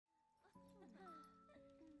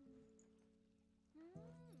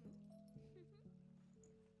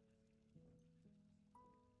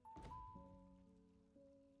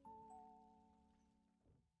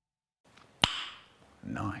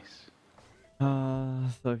Nice.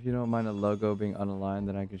 So if you don't mind a logo being unaligned,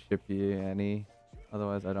 then I can ship you any.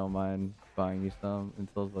 Otherwise, I don't mind buying you some.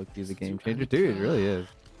 Until Loki's a game changer, dude. It really is.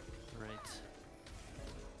 Right.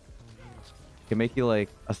 Can make you like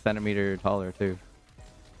a centimeter taller too.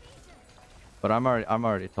 But I'm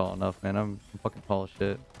already tall enough, man. I'm fucking tall as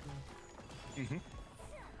shit.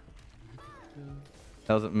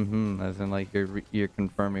 That was as in like you're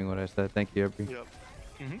confirming what I said. Thank you, Every. Yep.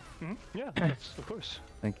 Yeah, yes, of course.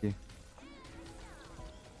 Thank you.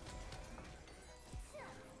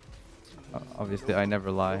 Obviously, I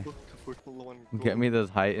never lie. Get me those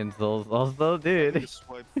height insoles, also, dude.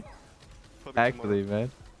 Actually,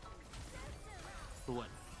 man. For what?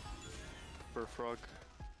 For a frog.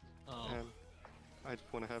 Oh. And I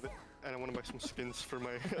just want to have it. And I want to buy some skins for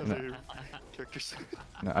my other characters.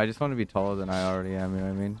 No, I just want to be taller than I already am. You know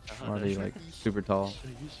what I mean? I'm already like super tall.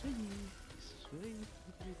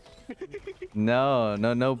 No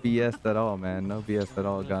BS at all, man. No BS at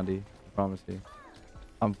all, Gandhi. I promise you.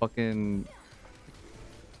 I'm fucking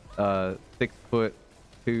 6'2"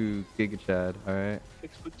 Giga Chad. All right.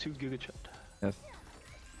 6'2" Giga Chad. Yes.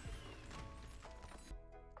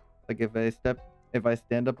 Like if I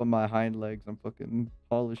stand up on my hind legs, I'm fucking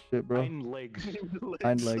tall as shit, bro. Hind legs.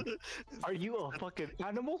 Hind legs. Are you a fucking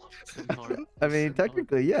animal? I mean,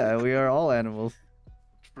 technically, yeah, we are all animals.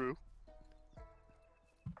 True.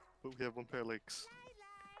 But we have one pair of legs.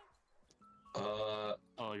 Oh,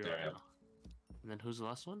 you're right. And then who's the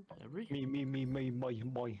last one? Every? Me,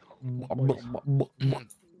 my.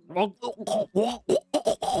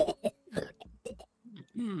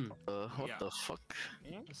 What Yeah. the fuck?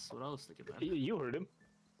 That's what I was thinking, man. You heard him.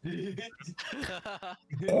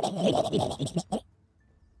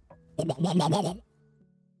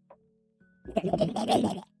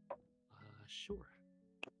 Sure.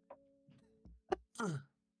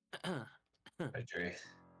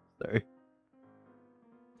 Sorry.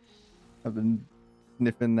 I've been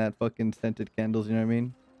sniffing that fucking scented candles, you know what I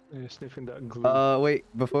mean? Yeah, sniffing that glue. Wait,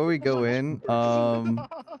 before we go in,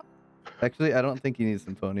 actually, I don't think you need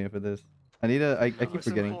symphonia for this. I keep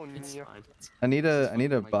forgetting. It's fine. I need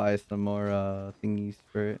to buy some more thingies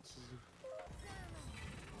for it.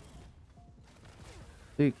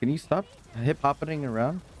 Dude, can you stop hip hopping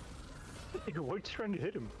around? We're trying to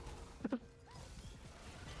hit him.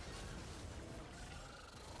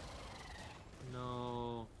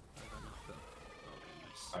 No. I got knocked up.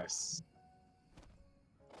 Okay, nice. Nice.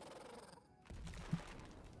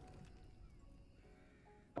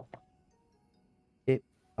 Hip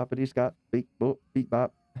hoppity Scott, beep boop, beep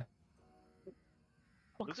bop.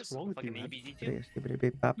 What's wrong with you, man?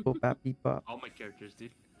 Beep bop, boop bop, beep bop. All my characters,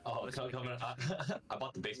 dude. Oh, I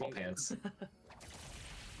bought the baseball pants.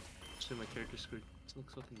 Actually, my character screwed. It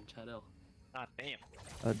looks fucking Chad L. Ah, damn.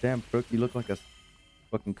 Damn, Brooke, you look like a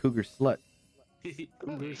fucking cougar slut.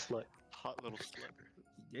 Cougar slut. Hot little slut.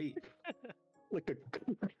 Yay. Like a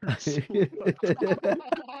What's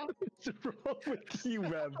wrong with you,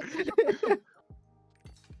 man?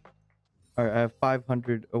 Alright, I have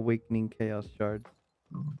 500 awakening chaos shards.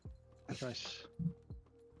 Nice.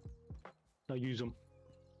 Now use them.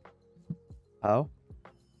 How?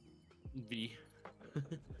 V. Your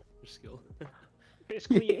skill.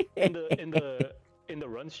 Basically, in the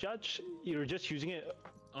runs judge, you're just using it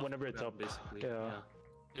whenever it's up. Basically. Yeah.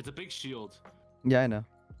 It's a big shield. Yeah, I know.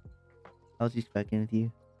 I was just fucking with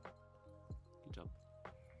you. Good job.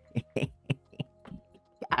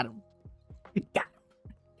 Got him. Got him.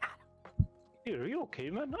 Dude, are you okay,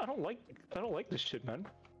 man? I don't like this shit, man.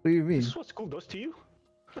 What do you mean? This is what school does to you.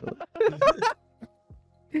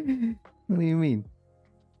 What do you mean?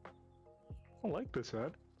 I don't like this,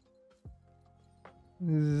 man.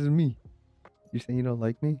 This is me. You're saying you don't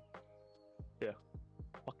like me?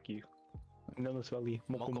 Fuck you. Nellis Valley.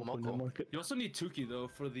 Moko Market. You also need Tuki though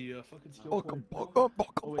for the fucking skill. Baka point. baka Oh,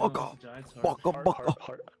 baka wait, no, baka it's the Giants are- baka Heart, baka heart,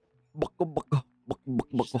 heart. baka baka baka You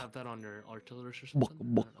just baka have that on your artillerist or baka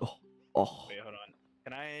something. I don't baka. know. Oh. Wait, hold on.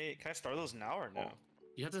 Can I start those now or no?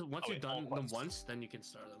 You have to once Oh, you've wait, all done them quests. once, then you can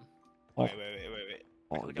start them. Oh. Wait.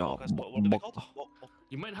 Oh, Click yeah, on all quests. What are they baka. called?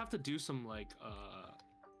 You might have to do some like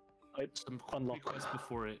some Unlock. requests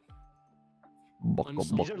before it. Baka Unsol-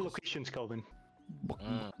 These baka are locations, Calvin. baka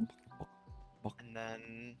Mm. baka. And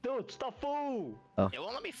then Dude, stop fool! it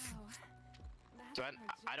won't let me. So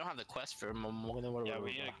I don't have the quest for Momo. Yeah,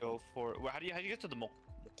 we need to go for. How do you get to the Moko?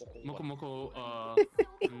 Moko Moko,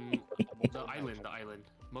 the island.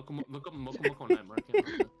 Moko Moko Nightmare. I can't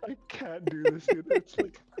remember. I can't do this, dude. It's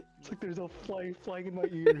like there's a fly flying in my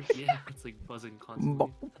ears. Yeah, it's like buzzing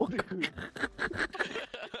constantly. Dude.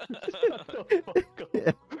 Shut the fuck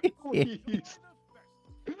up. Please.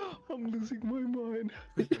 I'm losing my mind.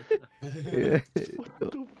 Yeah. What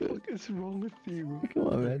the fuck is wrong with you? Come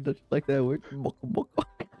on, man. Don't you like that word? Moko moko.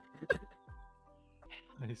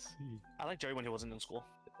 I see. I like Jerry when he wasn't in school.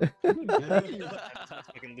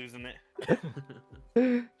 Fucking losing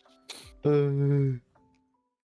it.